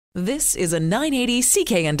This is a 980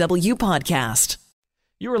 CKNW podcast.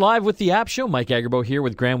 You are live with the App Show. Mike Agerbo here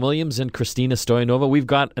with Graham Williams and Christina Stoyanova. We've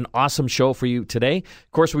got an awesome show for you today.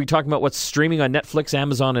 Of course, we'll be talking about what's streaming on Netflix,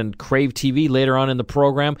 Amazon, and Crave TV later on in the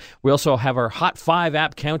program. We also have our Hot 5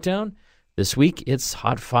 app countdown. This week, it's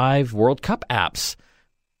Hot 5 World Cup apps.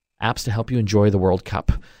 Apps to help you enjoy the World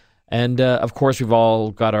Cup. And, of course, we've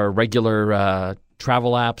all got our regular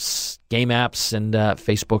travel apps, game apps, and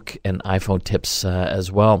Facebook and iPhone tips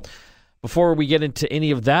as well. Before we get into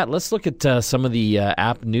any of that, let's look at some of the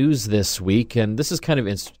app news this week. And this is kind of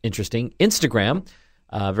interesting. Instagram,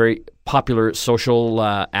 a very popular social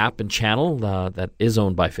app and channel that is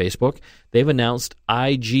owned by Facebook, they've announced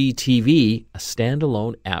IGTV, a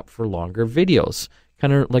standalone app for longer videos.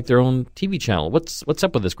 Kind of like their own TV channel. What's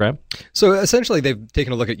up with this, Graham? So essentially, they've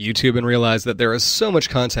taken a look at YouTube and realized that there is so much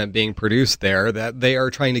content being produced there that they are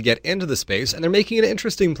trying to get into the space, and they're making an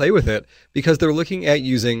interesting play with it because they're looking at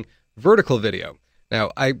using vertical video. Now,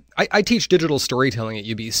 I teach digital storytelling at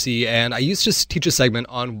UBC, and I used to teach a segment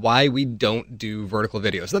on why we don't do vertical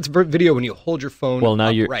video. So that's video when you hold your phone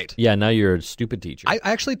upright. Now you're a stupid teacher. I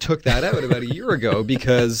actually took that out about a year ago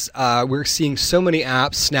because we're seeing so many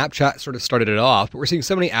apps. Snapchat sort of started it off, but we're seeing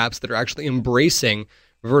so many apps that are actually embracing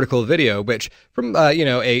vertical video, which from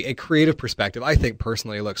a creative perspective, I think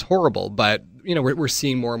personally looks horrible. But we're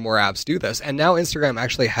seeing more and more apps do this, and now Instagram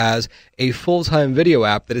actually has a full-time video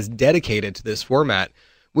app that is dedicated to this format,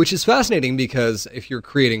 which is fascinating because if you're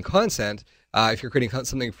creating content, if you're creating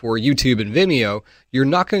something for YouTube and Vimeo, you're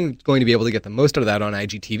not going to be able to get the most out of that on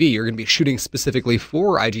IGTV. You're going to be shooting specifically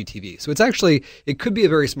for IGTV. So it could be a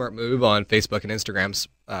very smart move on Facebook and Instagram's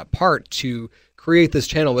part to create this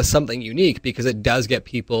channel with something unique, because it does get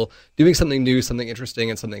people doing something new, something interesting,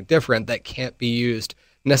 and something different that can't be used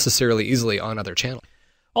necessarily easily on other channels.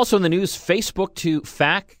 Also in the news, Facebook to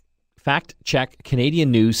fact-check Canadian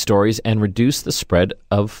news stories and reduce the spread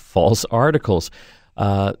of false articles.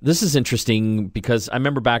 This is interesting because I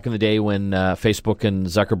remember back in the day when Facebook and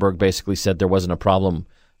Zuckerberg basically said there wasn't a problem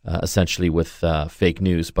essentially with fake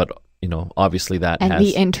news, but obviously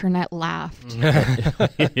the internet laughed.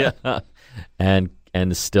 Yeah, and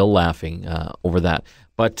is still laughing over that.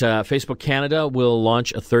 But Facebook Canada will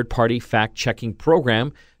launch a third-party fact-checking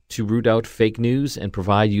program to root out fake news and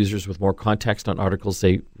provide users with more context on articles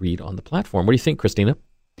they read on the platform. What do you think, Christina?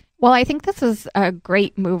 Well, I think this is a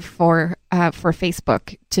great move for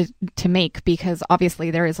Facebook to make, because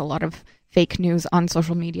obviously there is a lot of fake news on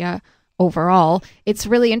social media overall. It's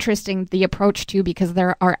really interesting, the approach too, because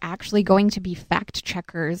there are actually going to be fact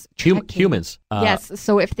checkers. Humans. Yes.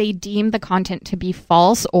 So if they deem the content to be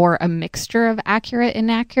false or a mixture of accurate and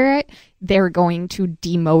inaccurate, they're going to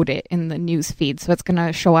demote it in the news feed. So it's going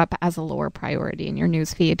to show up as a lower priority in your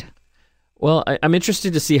news feed. Well, I'm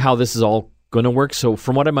interested to see how this is all going to work. So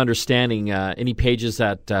from what I'm understanding, any pages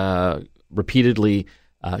that repeatedly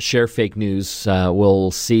share fake news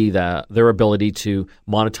will see their ability to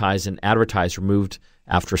monetize and advertise removed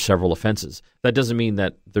after several offenses. That doesn't mean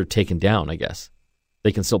that they're taken down, I guess.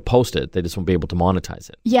 They can still post it. They just won't be able to monetize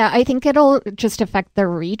it. Yeah, I think it'll just affect their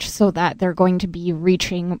reach so that they're going to be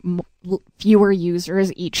reaching fewer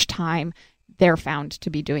users each time they're found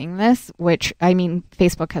to be doing this, which, I mean,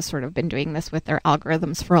 Facebook has sort of been doing this with their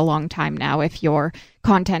algorithms for a long time now. If your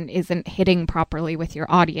content isn't hitting properly with your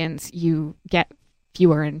audience, you get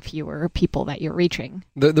fewer and fewer people that you're reaching.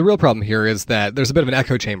 The real problem here is that there's a bit of an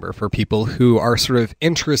echo chamber for people who are sort of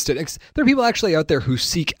interested. There are people actually out there who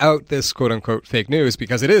seek out this quote-unquote fake news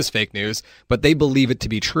because it is fake news, but they believe it to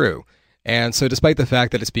be true. And so despite the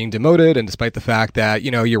fact that it's being demoted, and despite the fact that,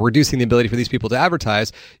 you're reducing the ability for these people to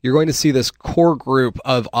advertise, you're going to see this core group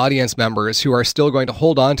of audience members who are still going to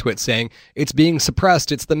hold on to it, saying it's being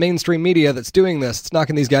suppressed. It's the mainstream media that's doing this. It's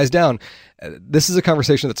knocking these guys down. This is a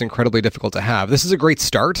conversation that's incredibly difficult to have. This is a great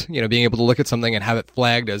start, being able to look at something and have it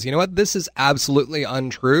flagged as, this is absolutely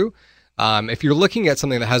untrue. If you're looking at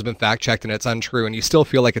something that has been fact-checked and it's untrue and you still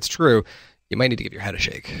feel like it's true, you might need to give your head a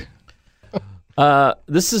shake.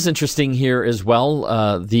 This is interesting here as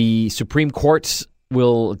well. The Supreme Court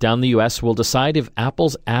down in the U.S. will decide if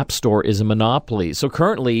Apple's App Store is a monopoly. So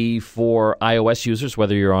currently for iOS users,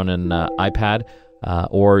 whether you're on an iPad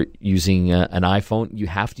or using an iPhone, you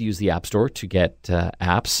have to use the App Store to get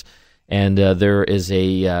apps. And there is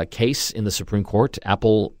a case in the Supreme Court,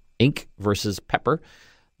 Apple Inc. versus Pepper.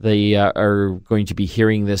 They are going to be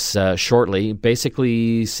hearing this shortly,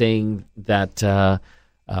 basically saying that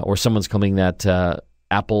or someone's claiming that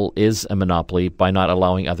Apple is a monopoly by not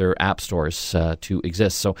allowing other app stores to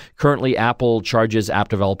exist. So currently, Apple charges app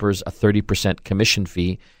developers a 30% commission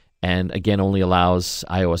fee and again only allows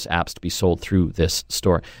iOS apps to be sold through this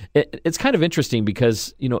store. It's kind of interesting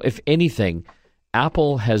because, if anything,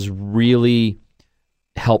 Apple has really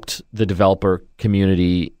helped the developer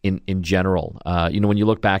community in general. When you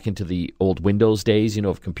look back into the old Windows days,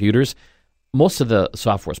 of computers, most of the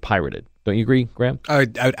software is pirated. Don't you agree, Graham? I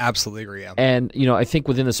would absolutely agree, yeah. And, I think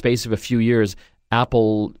within the space of a few years,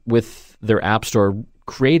 Apple, with their App Store,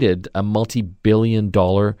 created a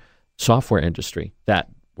multi-billion-dollar software industry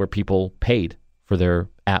where people paid for their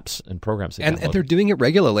apps and programs. And they're doing it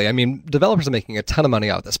regularly. I mean, developers are making a ton of money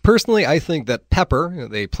out of this. Personally, I think that Pepper,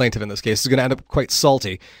 the plaintiff in this case, is going to end up quite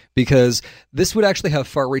salty because this would actually have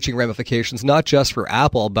far-reaching ramifications, not just for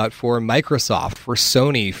Apple, but for Microsoft, for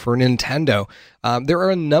Sony, for Nintendo. There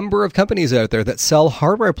are a number of companies out there that sell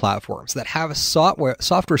hardware platforms that have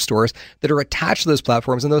software stores that are attached to those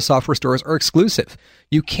platforms, and those software stores are exclusive.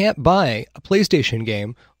 You can't buy a PlayStation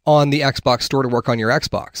game on the Xbox store to work on your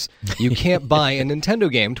Xbox. You can't buy a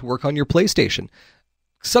Nintendo game to work on your PlayStation.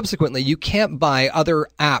 Subsequently, you can't buy other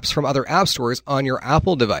apps from other app stores on your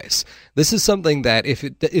Apple device. This is something that if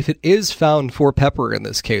it is found for Pepper in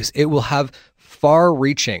this case, it will have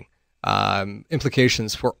far-reaching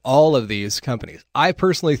implications for all of these companies. I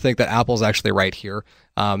personally think that Apple's actually right here.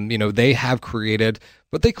 They have created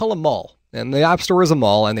what they call a mall, and the App Store is a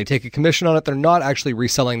mall, and they take a commission on it. They're not actually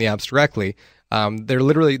reselling the apps directly. They're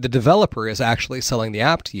literally, the developer is actually selling the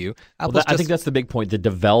app to you. I think that's the big point. The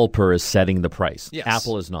developer is setting the price. Yes.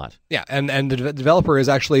 Apple is not. Yeah, and the developer is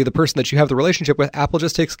actually the person that you have the relationship with. Apple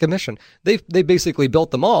just takes a commission. They basically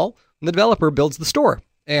built the mall, and the developer builds the store.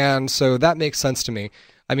 And so that makes sense to me.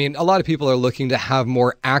 I mean, a lot of people are looking to have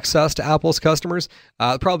more access to Apple's customers.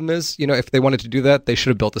 The problem is, if they wanted to do that, they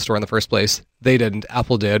should have built the store in the first place. They didn't.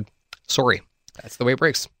 Apple did. Sorry. That's the way it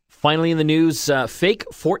breaks. Finally in the news, fake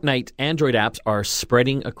Fortnite Android apps are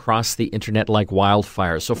spreading across the internet like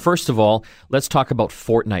wildfire. So first of all, let's talk about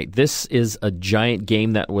Fortnite. This is a giant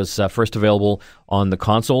game that was first available on the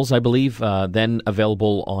consoles, I believe, then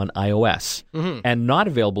available on iOS, and not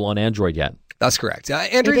available on Android yet. That's correct.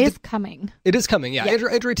 Android, it is coming. It is coming, yeah.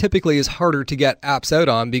 Android typically is harder to get apps out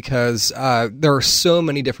on because there are so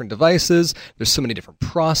many different devices, there's so many different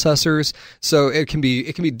processors, so it can be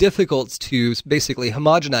difficult to basically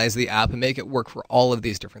homogenize the app and make it work for all of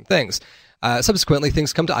these different things. Subsequently,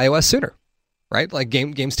 things come to iOS sooner, right? Like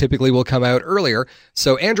games typically will come out earlier,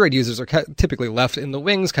 so Android users are typically left in the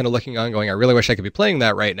wings, kind of looking on, going, I really wish I could be playing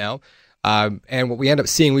that right now. And what we end up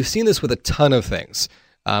seeing, we've seen this with a ton of things.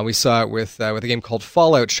 We saw it with a game called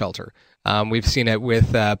Fallout Shelter. We've seen it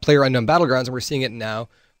with PlayerUnknown Battlegrounds, and we're seeing it now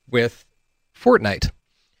with Fortnite.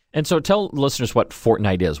 And so tell listeners what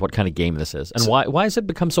Fortnite is, what kind of game this is, and why has it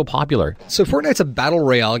become so popular? So Fortnite's a battle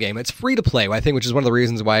royale game. It's free to play, I think, which is one of the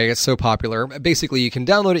reasons why it's so popular. Basically, you can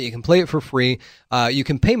download it, you can play it for free, you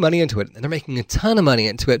can pay money into it, and they're making a ton of money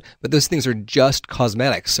into it, but those things are just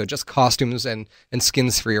cosmetics, so just costumes and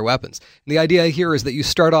skins for your weapons. And the idea here is that you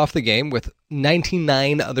start off the game with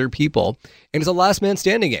 99 other people, and it's a last man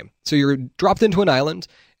standing game. So you're dropped into an island,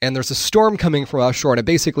 and there's a storm coming from offshore, and it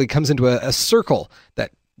basically comes into a circle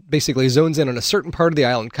that basically zones in on a certain part of the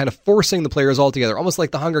island, kind of forcing the players all together, almost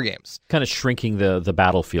like the Hunger Games. Kind of shrinking the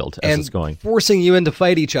battlefield as it's going. Forcing you in to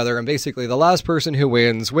fight each other, and basically the last person who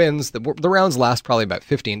wins. The rounds last probably about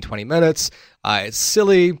 15, 20 minutes. It's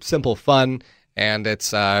silly, simple fun, and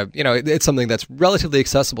it's it's something that's relatively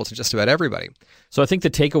accessible to just about everybody. So I think the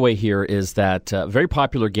takeaway here is that very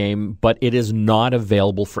popular game, but it is not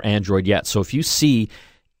available for Android yet. So if you see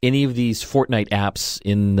any of these Fortnite apps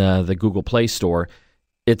in the Google Play Store,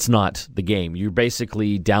 it's not the game. You're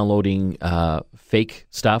basically downloading fake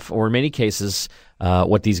stuff, or in many cases,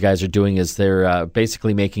 what these guys are doing is they're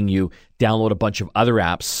basically making you download a bunch of other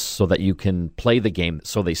apps so that you can play the game,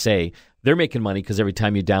 so they say. They're making money because every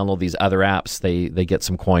time you download these other apps, they get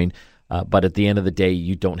some coin. But at the end of the day,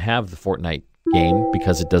 you don't have the Fortnite game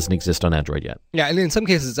because it doesn't exist on Android yet. Yeah, and in some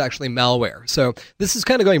cases it's actually malware. So this is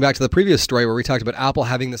kind of going back to the previous story where we talked about Apple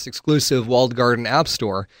having this exclusive walled garden app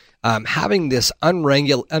store. Having this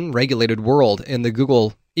unregulated world in the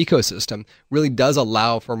Google ecosystem really does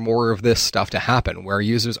allow for more of this stuff to happen, where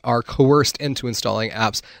users are coerced into installing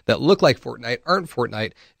apps that look like Fortnite, aren't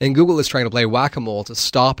Fortnite, and Google is trying to play whack-a-mole to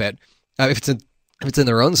stop it if it's in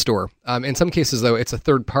their own store. In some cases, though, it's a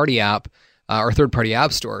third-party app or third-party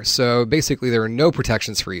app store. So basically, there are no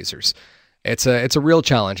protections for users. It's a real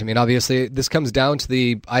challenge. I mean, obviously, this comes down to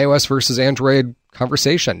the iOS versus Android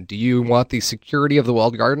conversation. Do you want the security of the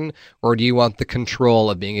walled garden, or do you want the control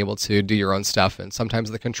of being able to do your own stuff? And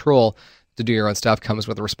sometimes the control to do your own stuff comes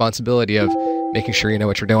with the responsibility of making sure you know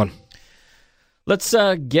what you're doing. Let's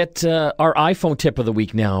get our iPhone tip of the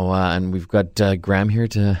week now, and we've got Graham here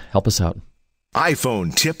to help us out.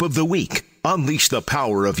 iPhone tip of the week. Unleash the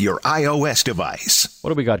power of your iOS device. What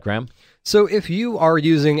do we got, Graham? So if you are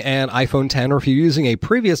using an iPhone 10 or if you're using a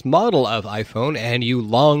previous model of iPhone and you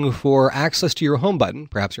long for access to your home button,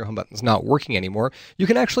 perhaps your home button is not working anymore, you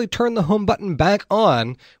can actually turn the home button back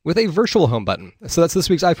on with a virtual home button. So that's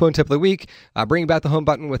this week's iPhone tip of the week, bringing back the home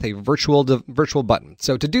button with a virtual button.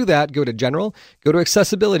 So to do that, go to General, go to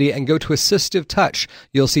Accessibility, and go to Assistive Touch.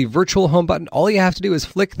 You'll see Virtual Home Button. All you have to do is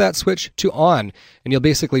flick that switch to on, and you'll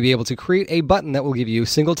basically be able to create a button that will give you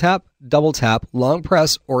single tap, double tap, long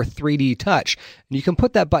press, or 3D touch. And you can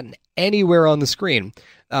put that button anywhere on the screen.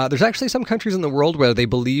 There's actually some countries in the world where they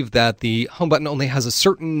believe that the home button only has a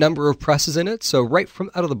certain number of presses in it. So right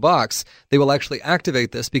from out of the box, they will actually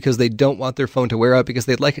activate this because they don't want their phone to wear out because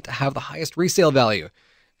they'd like it to have the highest resale value.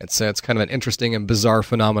 It's kind of an interesting and bizarre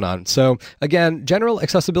phenomenon. So again, General,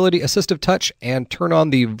 Accessibility, Assistive Touch, and turn on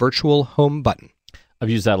the virtual home button. I've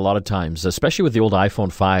used that a lot of times, especially with the old iPhone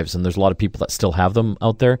 5s, and there's a lot of people that still have them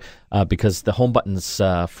out there because the home buttons,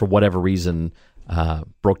 for whatever reason,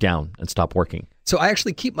 broke down and stopped working. So I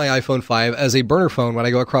actually keep my iPhone 5 as a burner phone when I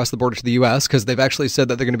go across the border to the U.S. because they've actually said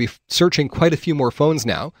that they're going to be searching quite a few more phones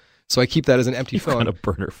now. So I keep that as an empty phone. Got a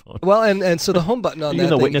burner phone. Well, and so the home button on that the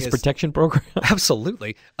thing witness is, protection program?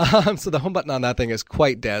 Absolutely. So the home button on that thing is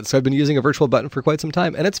quite dead. So I've been using a virtual button for quite some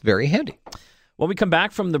time, and it's very handy. When we come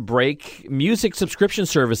back from the break, music subscription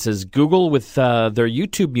services, Google with their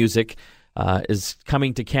YouTube Music is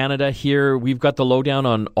coming to Canada here. We've got the lowdown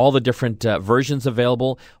on all the different versions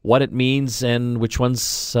available, what it means, and which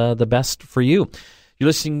one's the best for you. You're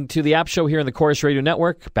listening to the App Show here on the Chorus Radio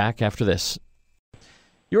Network. Back after this.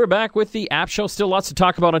 You're back with the App Show. Still lots to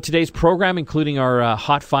talk about on today's program, including our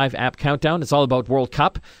Hot 5 app countdown. It's all about World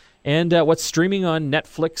Cup and what's streaming on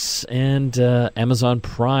Netflix and Amazon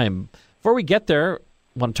Prime. Before we get there,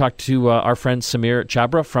 I want to talk to our friend Samir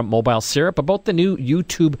Chabra from Mobile Syrup about the new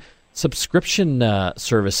YouTube subscription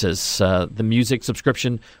services. The music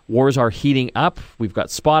subscription wars are heating up. We've got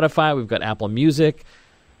Spotify, we've got Apple Music,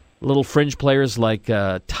 little fringe players like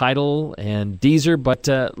Tidal and Deezer, but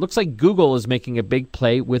looks like Google is making a big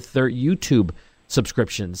play with their YouTube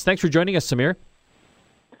subscriptions. Thanks for joining us, Samir.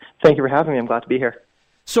 Thank you for having me. I'm glad to be here.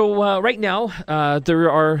 So right now, there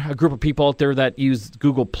are a group of people out there that use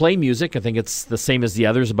Google Play Music. I think it's the same as the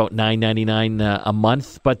others, about $9.99 a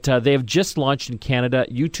month. But they have just launched in Canada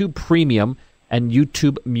YouTube Premium and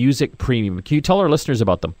YouTube Music Premium. Can you tell our listeners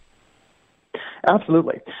about them?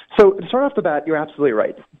 Absolutely. So to start off the bat, you're absolutely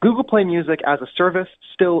right. Google Play Music as a service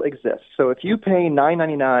still exists. So if you pay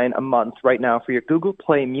 $9.99 a month right now for your Google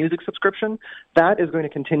Play Music subscription, that is going to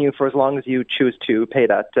continue for as long as you choose to pay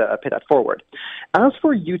that forward. As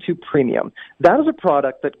for YouTube Premium, that is a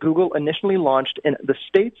product that Google initially launched in the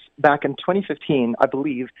States back in 2015, I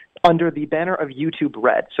believe, under the banner of YouTube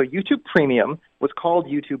Red. So YouTube Premium was called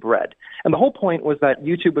YouTube Red. And the whole point was that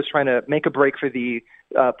YouTube was trying to make a break for the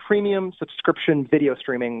premium subscription video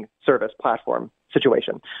streaming service platform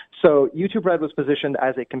situation. So YouTube Red was positioned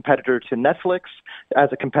as a competitor to Netflix, as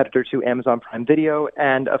a competitor to Amazon Prime Video,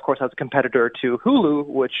 and of course as a competitor to Hulu,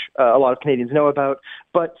 which a lot of Canadians know about,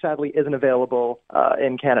 but sadly isn't available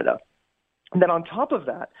in Canada. And then on top of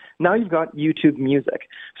that, now you've got YouTube Music.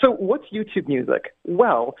 So what's YouTube Music?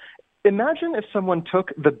 Well, imagine if someone took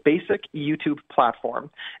the basic YouTube platform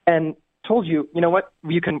and told you, you know what,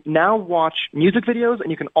 you can now watch music videos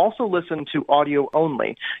and you can also listen to audio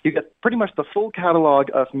only. You get pretty much the full catalog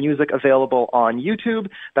of music available on YouTube.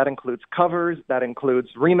 That includes covers, that includes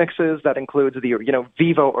remixes, that includes the,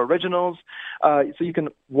 Vivo originals. So you can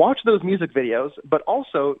watch those music videos, but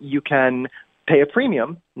also you can pay a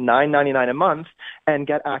premium, $9.99 a month, and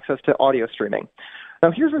get access to audio streaming.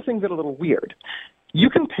 Now here's where things get a little weird. You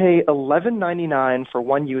can pay $11.99 for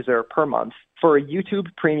one user per month for a YouTube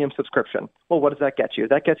Premium subscription. Well, what does that get you?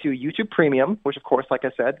 That gets you YouTube Premium, which, of course, like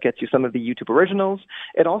I said, gets you some of the YouTube originals.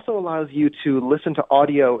 It also allows you to listen to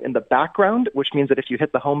audio in the background, which means that if you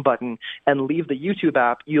hit the home button and leave the YouTube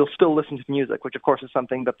app, you'll still listen to music, which, of course, is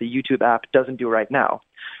something that the YouTube app doesn't do right now.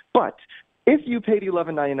 But if you pay the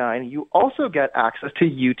 $11.99, you also get access to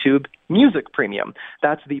YouTube Music Premium.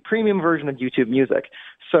 That's the premium version of YouTube Music.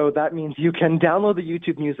 So that means you can download the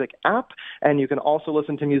YouTube Music app, and you can also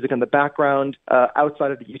listen to music in the background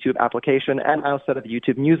outside of the YouTube application and outside of the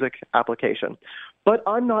YouTube Music application. But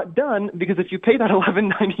I'm not done, because if you pay that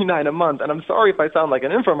 $11.99 a month, and I'm sorry if I sound like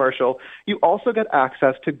an infomercial, you also get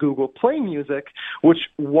access to Google Play Music, which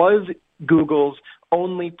was Google's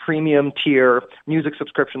only premium tier music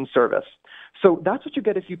subscription service. So that's what you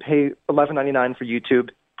get if you pay $11.99 for YouTube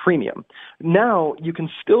Premium. Now you can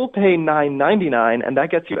still pay $9.99, and that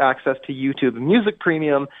gets you access to YouTube Music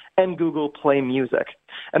Premium and Google Play Music.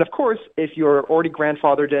 And of course, if you're already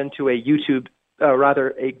grandfathered into a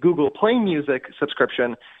Google Play Music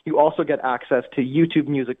subscription, you also get access to YouTube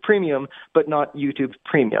Music Premium, but not YouTube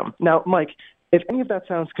Premium. Now, Mike, if any of that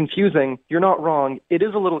sounds confusing, you're not wrong. It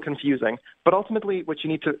is a little confusing, but ultimately what you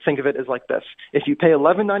need to think of it is like this. If you pay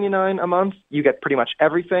 $11.99 a month, you get pretty much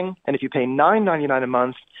everything, and if you pay $9.99 a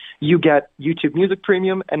month, you get YouTube Music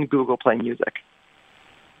Premium and Google Play Music.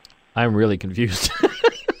 I'm really confused.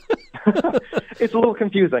 It's a little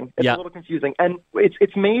confusing. It's Yeah. a little confusing. And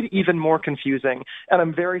it's made even more confusing. And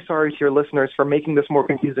I'm very sorry to your listeners for making this more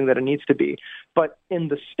confusing than it needs to be. But in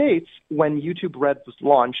the States, when YouTube Red was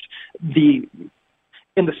launched,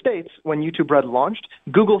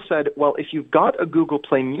 Google said, well, if you've got a Google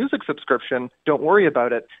Play Music subscription, don't worry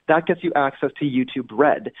about it. That gets you access to YouTube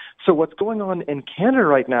Red. So what's going on in Canada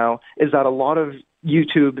right now is that a lot of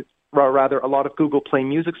Google Play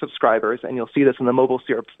Music subscribers, and you'll see this in the Mobile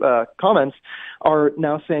Syrup comments, are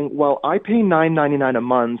now saying, well, I pay $9.99 a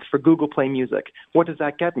month for Google Play Music. What does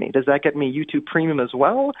that get me? Does that get me YouTube Premium as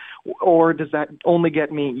well? Or does that only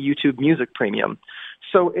get me YouTube Music Premium?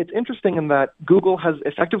 So it's interesting in that Google has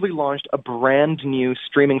effectively launched a brand new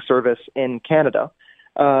streaming service in Canada,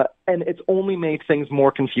 and it's only made things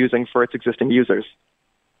more confusing for its existing users.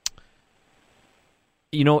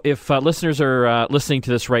 You know, if listeners are listening to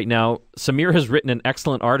this right now, Samir has written an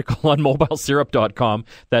excellent article on mobilesyrup.com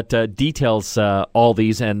that details all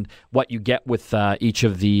these and what you get with each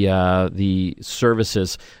of the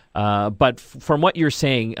services. But from what you're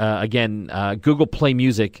saying, again, Google Play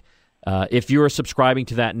Music, if you're subscribing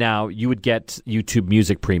to that now, you would get YouTube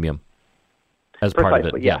Music Premium as part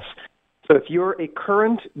of it. Yes. So if you're a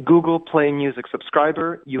current Google Play Music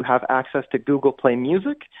subscriber, you have access to Google Play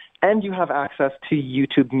Music, and you have access to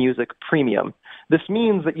YouTube Music Premium. This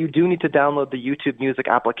means that you do need to download the YouTube Music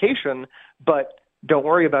application, but don't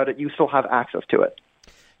worry about it. You still have access to it.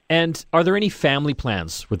 And are there any family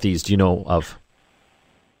plans with these, do you know of?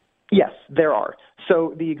 Yes, there are.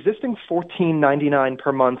 So the existing $14.99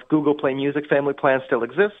 per month Google Play Music family plan still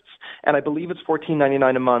exists, and I believe it's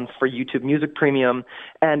 $14.99 a month for YouTube Music Premium,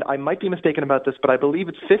 and I might be mistaken about this, but I believe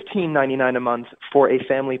it's $15.99 a month for a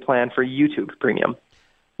family plan for YouTube Premium.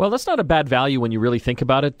 Well, that's not a bad value when you really think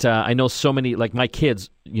about it. I know so many, like my kids,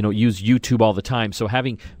 use YouTube all the time. So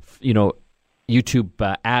having,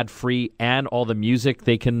 YouTube ad-free and all the music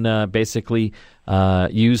they can basically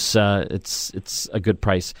use, it's a good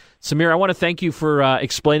price. Samir, I want to thank you for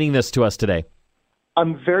explaining this to us today.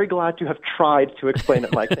 I'm very glad to have tried to explain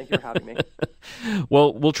it, Mike. Thank you for having me.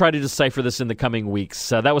 Well, we'll try to decipher this in the coming weeks.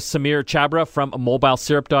 That was Samir Chhabra from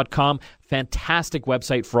mobilesyrup.com. Fantastic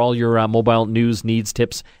website for all your mobile news, needs,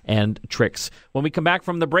 tips, and tricks. When we come back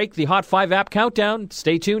from the break, the Hot 5 app countdown.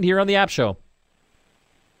 Stay tuned here on the App Show.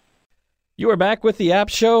 You are back with the App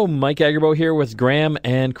Show. Mike Agerbo here with Graham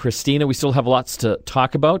and Christina. We still have lots to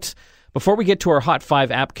talk about. Before we get to our Hot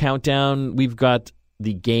 5 app countdown, we've got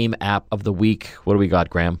the game app of the week. What do we got,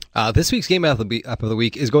 Graham? This week's game app of the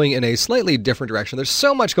week is going in a slightly different direction. There's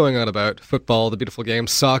so much going on about football, the beautiful game,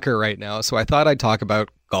 soccer right now, so I thought I'd talk about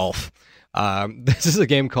golf. This is a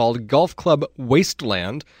game called Golf Club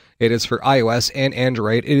Wasteland. It is for iOS and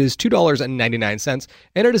Android. It is $2.99,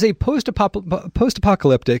 and it is a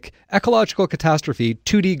post-apocalyptic ecological catastrophe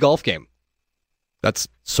 2D golf game.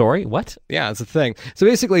 Sorry, what? Yeah, that's the thing. So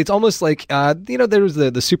basically, it's almost like, there was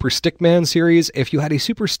the Super Stickman series. If you had a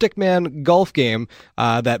Super Stickman golf game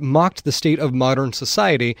that mocked the state of modern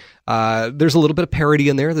society, there's a little bit of parody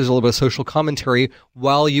in there. There's a little bit of social commentary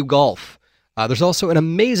while you golf. There's also an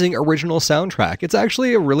amazing original soundtrack. It's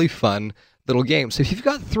actually a really fun little game. So if you've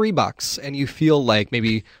got $3 and you feel like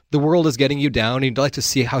maybe the world is getting you down and you'd like to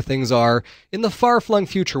see how things are in the far-flung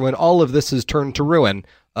future when all of this is turned to ruin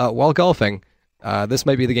while golfing, this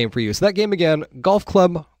might be the game for you. So that game again, Golf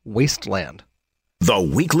Club Wasteland. The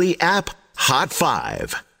weekly app Hot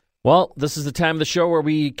 5. Well, this is the time of the show where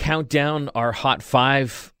we count down our Hot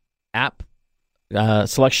 5 app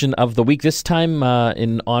selection of the week. This time,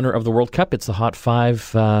 in honor of the World Cup, it's the Hot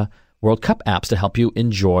 5 World Cup apps to help you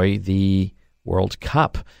enjoy the World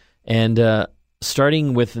Cup. And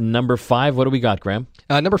starting with number 5, what do we got, Graham?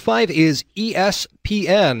 Number 5 is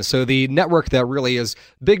ESPN, so the network that really is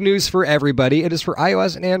big news for everybody. It is for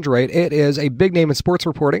iOS and Android. It is a big name in sports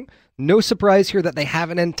reporting. No surprise here that they have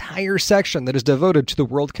an entire section that is devoted to the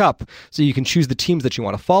World Cup. So you can choose the teams that you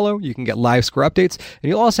want to follow, you can get live score updates, and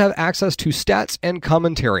you'll also have access to stats and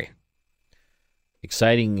commentary.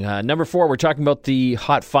 Exciting. Number 4, we're talking about the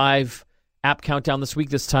Hot 5 app countdown this week.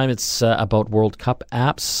 This time it's about World Cup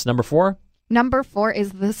apps. Number 4? Number 4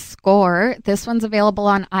 is The Score. This one's available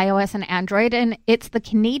on iOS and Android, and it's the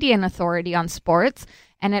Canadian authority on sports,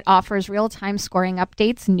 and it offers real-time scoring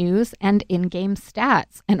updates, news, and in-game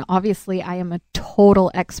stats. And obviously, I am a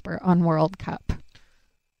total expert on World Cup.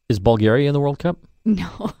 Is Bulgaria in the World Cup?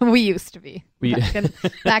 No, we used to be.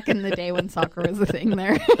 Back in the day when soccer was a thing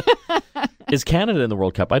there. Is Canada in the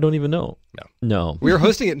World Cup? I don't even know. No. We are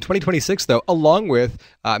hosting it in 2026, though, along with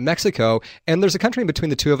Mexico. And there's a country in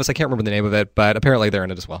between the two of us. I can't remember the name of it, but apparently they're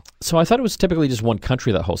in it as well. So I thought it was typically just one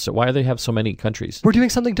country that hosts it. Why do they have so many countries? We're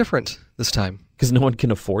doing something different this time. Because no one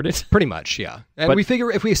can afford it? Pretty much, yeah. And we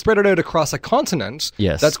figure if we spread it out across a continent,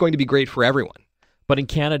 that's going to be great for everyone. But in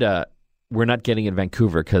Canada, we're not getting it in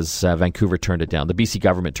Vancouver because Vancouver turned it down. The BC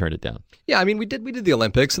government turned it down. Yeah, I mean, we did the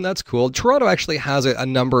Olympics, and that's cool. Toronto actually has a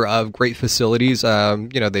number of great facilities.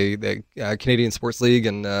 The Canadian Sports League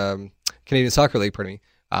and Canadian Soccer League,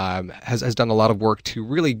 has done a lot of work to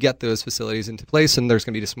really get those facilities into place, and there's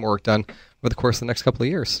going to be just more work done over the course of the next couple of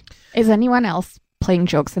years. Is anyone else playing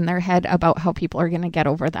jokes in their head about how people are going to get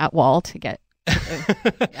over that wall to get...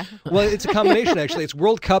 Yeah. Well, it's a combination, actually. It's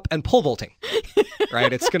World Cup and pole vaulting,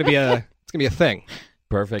 right? It's going to be a thing.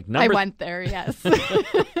 Perfect. I went there, yes.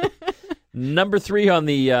 Number 3 on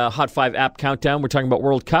the Hot 5 app countdown, we're talking about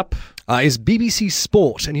World Cup. Is BBC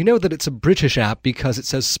Sport. And you know that it's a British app because it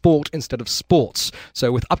says sport instead of sports.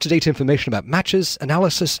 So with up-to-date information about matches,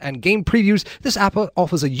 analysis, and game previews, this app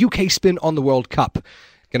offers a UK spin on the World Cup.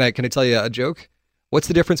 Can I tell you a joke? What's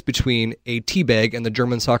the difference between a teabag and the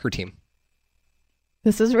German soccer team?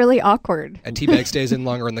 This is really awkward. A teabag stays in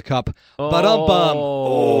longer in the cup. Oh,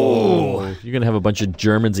 you're going to have a bunch of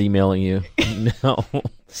Germans emailing you. No.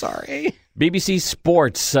 Sorry. BBC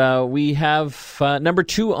Sports. We have number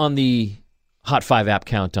 2 on the Hot 5 app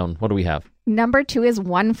countdown. What do we have? Number 2 is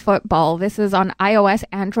OneFootball. This is on iOS,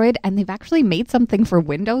 Android, and they've actually made something for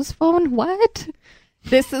Windows Phone. What?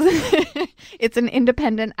 This is it's an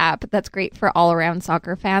independent app that's great for all-around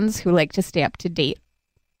soccer fans who like to stay up to date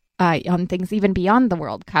on things even beyond the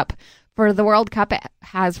World Cup. For the World Cup, it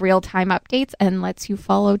has real-time updates and lets you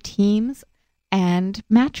follow teams and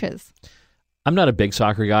matches. I'm not a big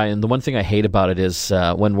soccer guy, and the one thing I hate about it is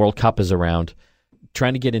when World Cup is around,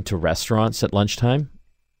 trying to get into restaurants at lunchtime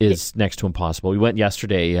is next to impossible. We went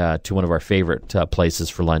yesterday to one of our favorite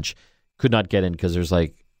places for lunch. Could not get in because there's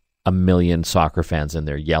like a million soccer fans in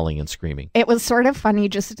there yelling and screaming. It was sort of funny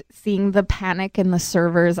just seeing the panic in the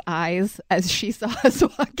server's eyes as she saw us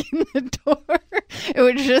walk in the door. It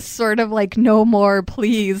was just sort of like, no more,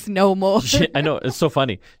 please, no more. I know, it's so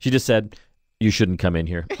funny. She just said, you shouldn't come in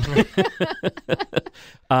here.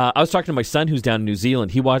 I was talking to my son who's down in New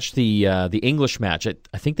Zealand. He watched the English match.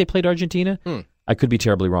 I think they played Argentina. I could be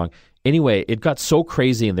terribly wrong. Anyway, it got so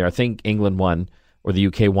crazy in there. I think England won or the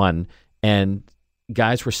UK won, and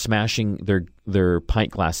guys were smashing their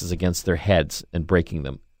pint glasses against their heads and breaking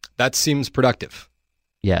them. That seems productive.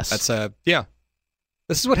 Yes. That's yeah.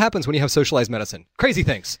 This is what happens when you have socialized medicine. Crazy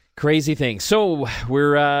things. Crazy things. So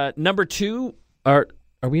we're number 2. Are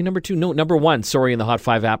we number 2? No, number 1. Sorry, in the Hot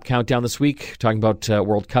 5 app countdown this week. Talking about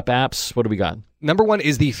World Cup apps. What do we got? Number 1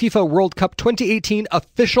 is the FIFA World Cup 2018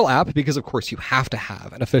 official app, because of course you have to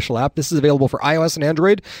have an official app. This is available for iOS and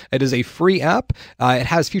Android. It is a free app. It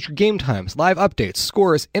has future game times, live updates,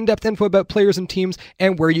 scores, in-depth info about players and teams,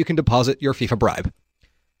 and where you can deposit your FIFA bribe.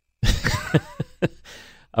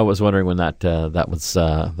 I was wondering when that was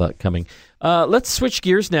coming. Let's switch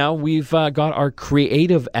gears now. We've got our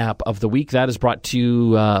creative app of the week. That is brought to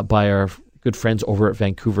you by our good friends over at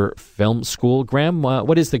Vancouver Film School. Graham,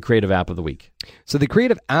 what is the creative app of the week? So the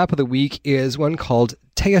creative app of the week is one called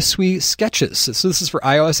Teosui Sketches. So this is for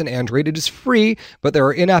iOS and Android. It is free, but there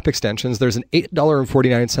are in-app extensions. There's an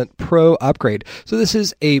 $8.49 Pro upgrade. So this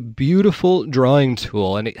is a beautiful drawing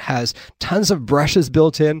tool, and it has tons of brushes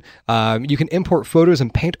built in. You can import photos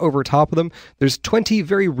and paint over top of them. There's 20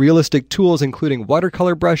 very realistic tools, including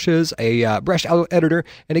watercolor brushes, a brush editor,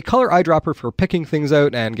 and a color eyedropper for picking things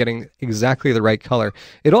out and getting exactly the right color.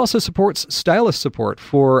 It also supports stylus support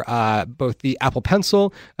for both the Apple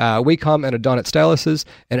Pencil, Wacom, and Adonis styluses,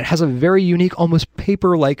 and it has a very unique, almost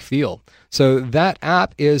paper-like feel. So that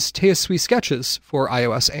app is Teosui Sketches for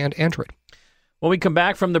iOS and Android. When we come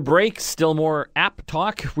back from the break, still more app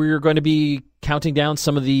talk. We're going to be counting down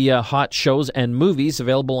some of the hot shows and movies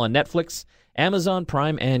available on Netflix, Amazon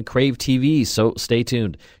Prime, and Crave TV, so stay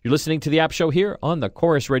tuned. You're listening to the App Show here on the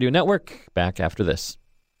Chorus Radio Network. Back after this.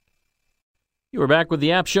 You are back with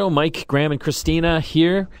the App Show. Mike, Graham, and Christina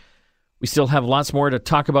here. We still have lots more to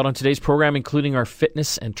talk about on today's program, including our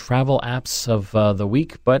fitness and travel apps of the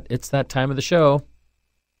week, but it's that time of the show.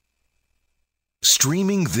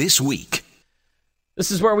 Streaming this week. This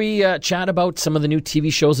is where we chat about some of the new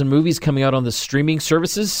TV shows and movies coming out on the streaming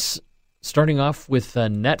services. Starting off with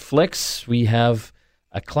Netflix, we have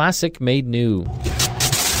a classic made new.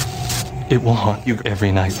 It will haunt you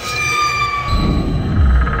every night.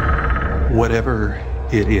 Whatever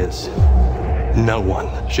it is, no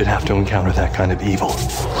one should have to encounter that kind of evil.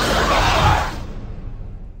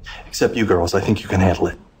 Except you girls. I think you can handle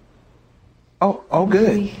it. Oh,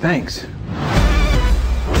 good. Thanks.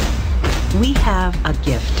 We have a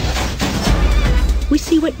gift. We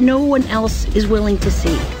see what no one else is willing to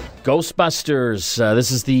see. Ghostbusters.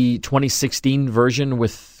 This is the 2016 version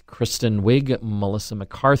with Kristen Wiig, Melissa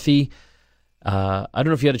McCarthy. I don't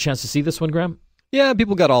know if you had a chance to see this one, Graham. Yeah,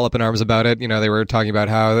 people got all up in arms about it. They were talking about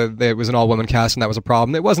how it was an all-woman cast and that was a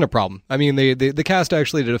problem. It wasn't a problem. I mean, the cast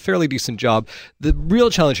actually did a fairly decent job. The real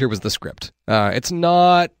challenge here was the script. It's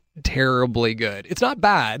not terribly good. It's not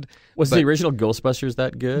bad. Was the original Ghostbusters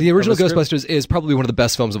that good? The original Ghostbusters is probably one of the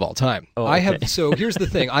best films of all time. Oh, okay. So here's the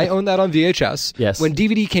thing. I own that on VHS. Yes. When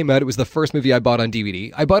DVD came out, it was the first movie I bought on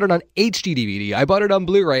DVD. I bought it on HD DVD. I bought it on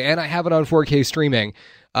Blu-ray, and I have it on 4K streaming.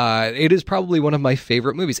 It is probably one of my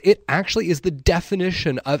favorite movies. It actually is the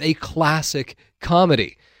definition of a classic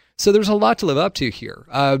comedy. So there's a lot to live up to here.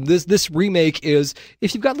 This remake is,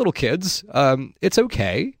 if you've got little kids, it's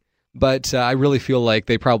okay. But I really feel like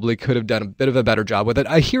they probably could have done a bit of a better job with it.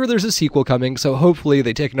 I hear there's a sequel coming, so hopefully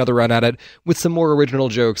they take another run at it with some more original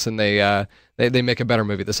jokes and they make a better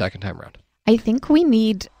movie the second time around. I think we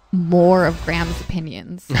need more of Graham's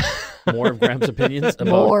opinions. More of Graham's opinions?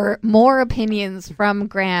 About... More opinions from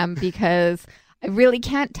Graham, because I really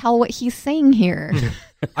can't tell what he's saying here.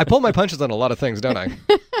 I pull my punches on a lot of things, don't I?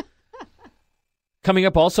 Coming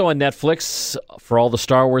up also on Netflix, for all the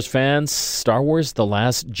Star Wars fans, Star Wars: The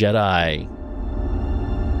Last Jedi.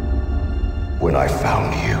 When I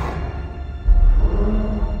found you,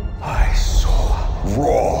 I saw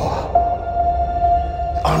raw,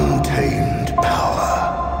 untamed power.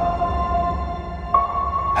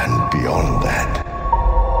 And beyond that,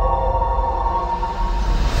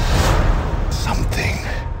 something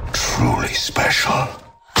truly special.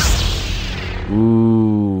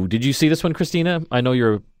 Ooh, did you see this one, Christina? I know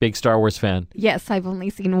you're a big Star Wars fan. Yes, I've only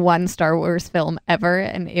seen one Star Wars film ever,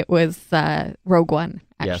 and it was Rogue One,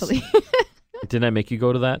 actually. Yes. Didn't I make you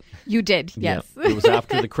go to that? You did, yes. Yeah. It was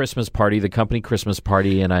after the Christmas party, the company Christmas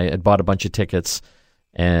party, and I had bought a bunch of tickets,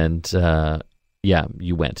 and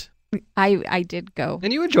you went. I did go.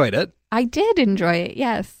 And you enjoyed it. I did enjoy it,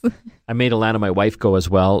 yes. I made Alana, my wife, go as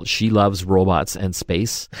well. She loves robots and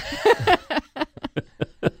space.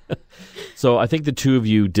 So I think the two of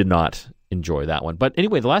you did not enjoy that one. But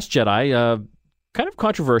anyway, The Last Jedi, kind of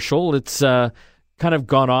controversial. It's kind of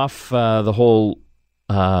gone off the whole,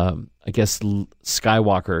 Skywalker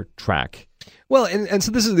track. Well, and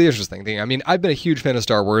so this is the interesting thing. I mean, I've been a huge fan of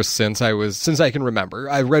Star Wars since I can remember.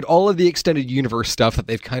 I've read all of the extended universe stuff that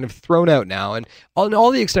they've kind of thrown out now, and all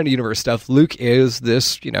the extended universe stuff, Luke is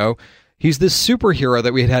this, he's this superhero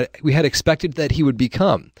that we had expected that he would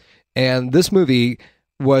become. And this movie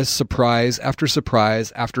was surprise after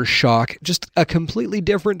shock, just a completely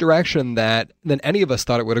different direction than any of us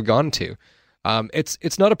thought it would have gone to.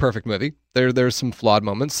 It's not a perfect movie. There's some flawed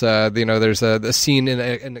moments. There's a scene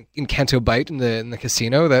in Canto Bight in the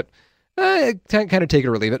casino that kind of take it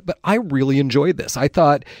or leave it. But I really enjoyed this. I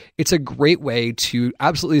thought it's a great way to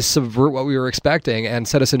absolutely subvert what we were expecting and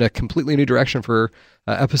set us in a completely new direction for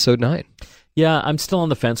Episode 9. Yeah, I'm still on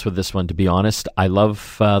the fence with this one, to be honest. I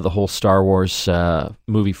love the whole Star Wars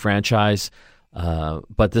movie franchise,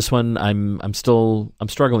 but this one I'm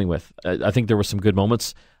struggling with. I think there were some good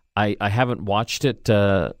moments. I haven't watched it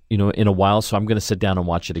in a while, so I'm going to sit down and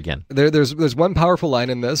watch it again. There's one powerful line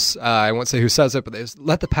in this. I won't say who says it, but there's,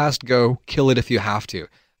 "Let the past go, kill it if you have to."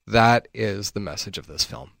 That is the message of this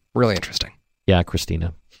film. Really interesting. Yeah,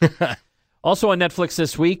 Christina. Also on Netflix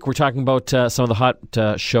this week, we're talking about some of the hot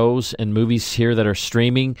shows and movies here that are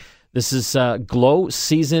streaming. This is Glow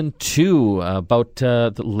Season 2, about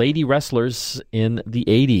the lady wrestlers in the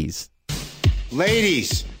 80s.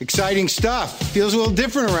 Ladies, exciting stuff. Feels a little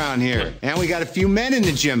different around here. And we got a few men in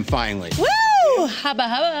the gym finally. Woo! Hubba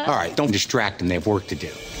hubba. All right, don't distract them. They have work to do.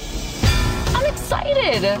 I'm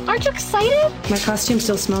excited. Aren't you excited? My costume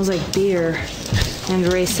still smells like beer and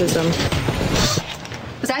racism.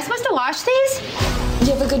 Was I supposed to wash these? Did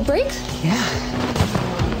you have a good break? Yeah.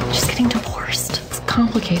 Just getting divorced. It's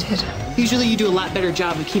complicated. Usually you do a lot better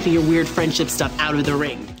job of keeping your weird friendship stuff out of the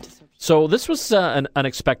ring. So this was an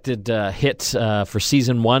unexpected hit for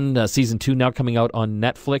Season 1. Season 2 now coming out on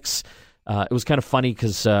Netflix. It was kind of funny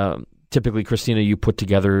because typically, Christina, you put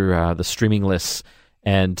together the streaming lists,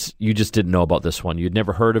 and you just didn't know about this one. You'd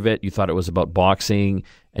never heard of it. You thought it was about boxing,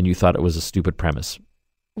 and you thought it was a stupid premise.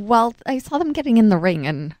 Well, I saw them getting in the ring,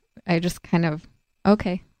 and I just kind of,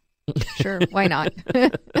 okay, sure, why not?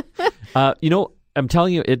 I'm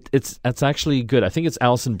telling you, it's actually good. I think it's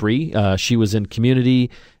Alison Brie. She was in Community,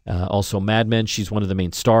 also Mad Men. She's one of the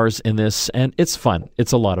main stars in this, and it's fun.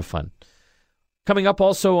 It's a lot of fun. Coming up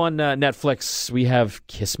also on Netflix, we have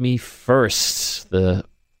Kiss Me First, the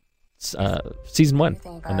season 1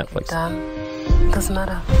 on Netflix. Doesn't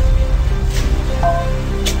matter.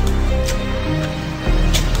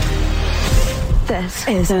 This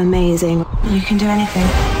is amazing. You can do anything.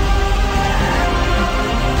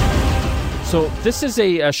 So this is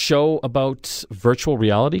a show about virtual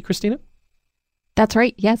reality, Christina? That's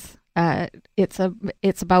right, yes. It's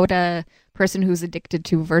about a person who's addicted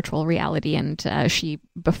to virtual reality, and she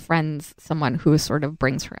befriends someone who sort of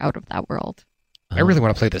brings her out of that world. I really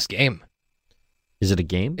want to play this game. Is it a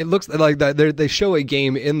game? It looks like that they show a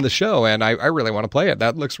game in the show, and I really want to play it.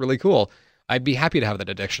 That looks really cool. I'd be happy to have that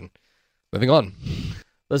addiction. Moving on.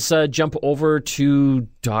 Let's jump over to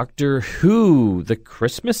Doctor Who, the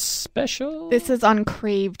Christmas special. This is on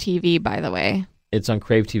Crave TV, by the way. It's on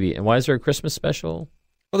Crave TV. And why is there a Christmas special?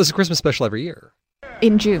 Well, there's a Christmas special every year.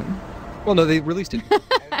 In June. Well, no, they released it.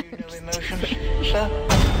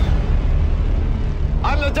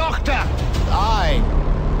 I'm the Doctor. I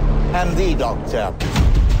am the Doctor.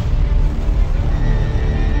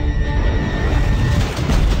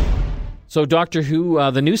 So Doctor Who,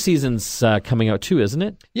 the new season's coming out too, isn't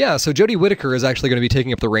it? Yeah, so Jodie Whittaker is actually going to be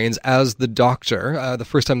taking up the reins as the Doctor, the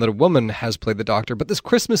first time that a woman has played the Doctor. But this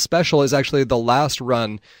Christmas special is actually the last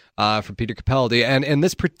run for Peter Capaldi. And in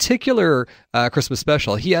this particular Christmas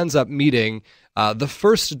special, he ends up meeting the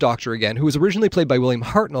first Doctor again, who was originally played by William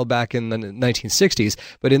Hartnell back in the 1960s.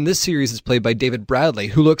 But in this series, it's played by David Bradley,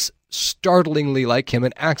 who looks startlingly like him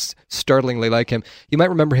and acts startlingly like him. You might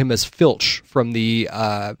remember him as Filch from the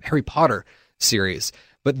Harry Potter series.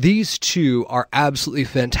 But these two are absolutely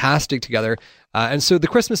fantastic together. And so the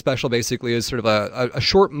Christmas special basically is sort of a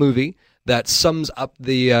short movie that sums up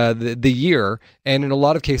the year, and in a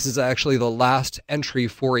lot of cases, actually the last entry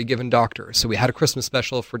for a given Doctor. So we had a Christmas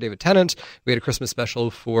special for David Tennant, we had a Christmas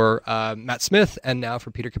special for Matt Smith, and now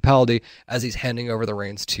for Peter Capaldi as he's handing over the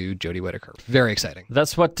reins to Jodie Whittaker. Very exciting.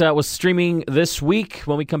 That's what was streaming this week.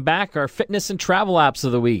 When we come back, our fitness and travel apps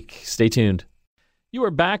of the week. Stay tuned. You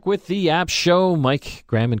are back with the App Show. Mike,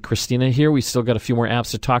 Graham, and Christina here. We still got a few more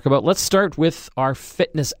apps to talk about. Let's start with our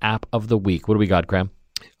fitness app of the week. What do we got, Graham?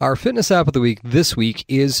 Our fitness app of the week this week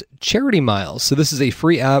is Charity Miles. So this is a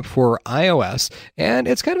free app for iOS, and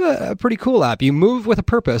it's kind of a pretty cool app. You move with a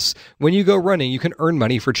purpose. When you go running, you can earn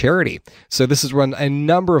money for charity. So this has won a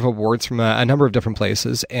number of awards from a number of different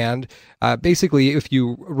places, and basically, if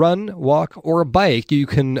you run, walk, or bike, you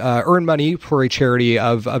can earn money for a charity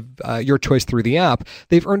of your choice through the app.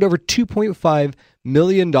 They've earned over $2.5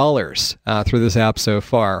 million through this app so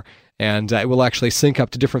far, and it will actually sync up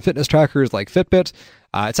to different fitness trackers like Fitbit.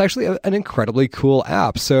 It's actually an incredibly cool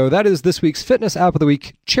app. So that is this week's fitness app of the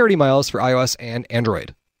week, Charity Miles for iOS and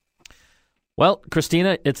Android. Well,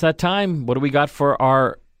 Christina, it's that time. What do we got for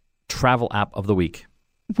our travel app of the week?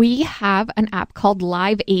 We have an app called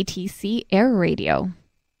Live ATC Air Radio.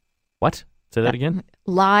 What? Say that again?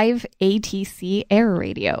 Live ATC Air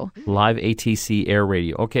Radio. Live ATC Air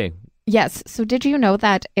Radio. Okay. Yes. So did you know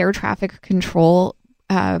that air traffic control,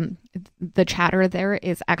 the chatter there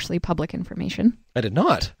is actually public information? I did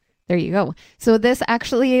not. There you go. So this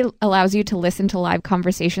actually allows you to listen to live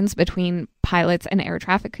conversations between pilots and air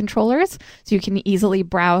traffic controllers. So you can easily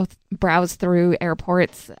browse through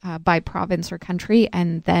airports by province or country,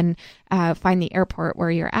 and then find the airport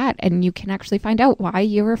where you're at. And you can actually find out why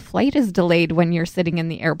your flight is delayed when you're sitting in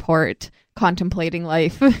the airport contemplating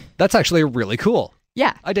life. That's actually really cool.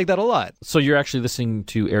 Yeah. I dig that a lot. So you're actually listening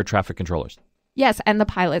to air traffic controllers? Yes, and the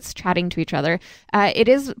pilots chatting to each other. It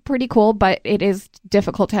is pretty cool, but it is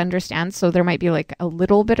difficult to understand. So there might be like a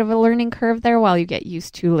little bit of a learning curve there while you get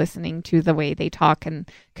used to listening to the way they talk and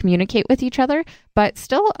communicate with each other. But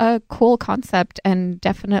still a cool concept and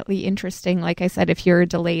definitely interesting. Like I said, if you're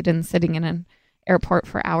delayed and sitting in an airport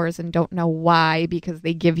for hours and don't know why, because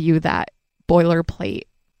they give you that boilerplate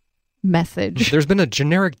message. There's been a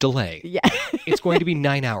generic delay. Yeah. It's going to be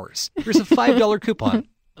 9 hours. Here's a $5 coupon.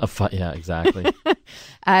 Yeah, exactly.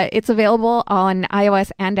 It's available on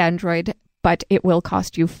iOS and Android, but it will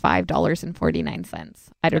cost you $5.49.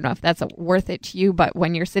 I don't know if that's worth it to you, but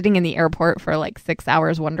when you're sitting in the airport for like 6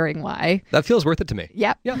 hours wondering why. That feels worth it to me.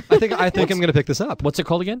 Yep. Yeah, I think I'm going to pick this up. What's it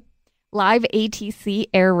called again? Live ATC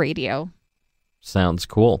Air Radio. Sounds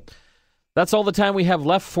cool. That's all the time we have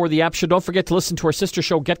left for the App Show. Don't forget to listen to our sister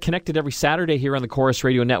show, Get Connected, every Saturday here on the Chorus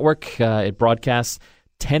Radio Network. It broadcasts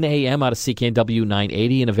 10 a.m. out of CKNW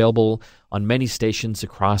 980 and available on many stations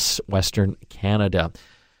across Western Canada.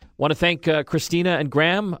 Want to thank Christina and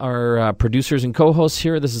Graham, our producers and co-hosts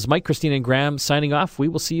here. This is Mike, Christina, and Graham signing off. We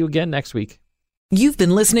will see you again next week. You've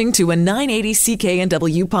been listening to a 980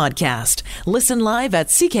 CKNW podcast. Listen live at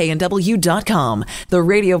cknw.com, the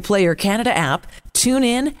Radio Player Canada app,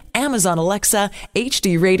 TuneIn, Amazon Alexa,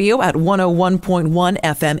 HD Radio at 101.1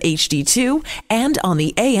 FM HD2, and on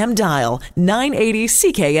the AM dial, 980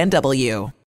 CKNW.